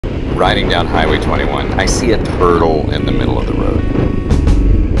riding down Highway 21. I see a turtle in the middle of the road.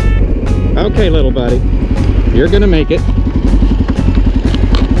 Okay, little buddy. You're gonna make it.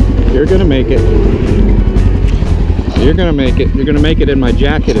 You're gonna make it. You're gonna make it. You're gonna make it in my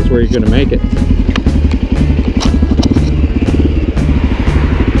jacket is where you're gonna make it.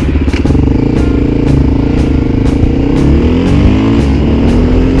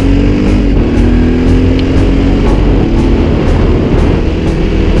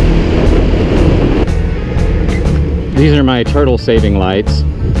 These are my turtle saving lights.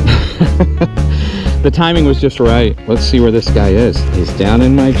 The timing was just right. Let's see where this guy is. He's down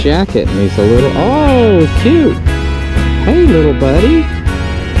in my jacket and he's a little, oh, cute. Hey, little buddy.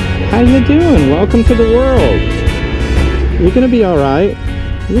 How you doing? Welcome to the world. You're gonna be all right.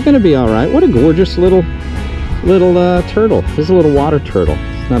 You're gonna be all right. What a gorgeous little turtle. This is a little water turtle.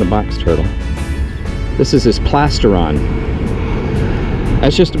 It's not a box turtle. This is his plasteron.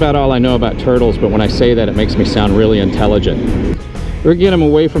 That's just about all I know about turtles, but when I say that, it makes me sound really intelligent. We're getting him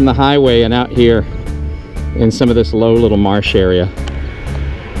away from the highway and out here in some of this low little marsh area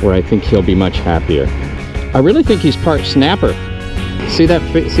where I think he'll be much happier. I really think he's part snapper. See that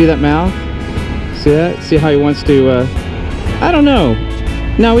mouth? See that? See how he wants to, I don't know.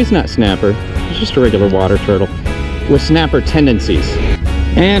 No, he's not snapper. He's just a regular water turtle with snapper tendencies.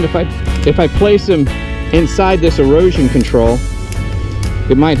 And if I place him inside this erosion control,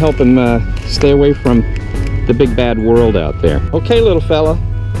 it might help him stay away from the big bad world out there. Okay, little fella.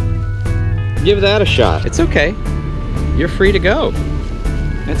 Give that a shot. It's okay. You're free to go.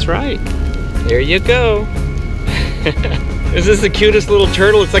 That's right. There you go. This is the cutest little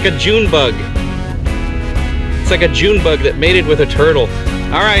turtle. It's like a June bug. It's like a June bug that mated with a turtle.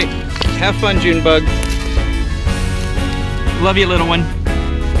 All right. Have fun, June bug. Love you, little one.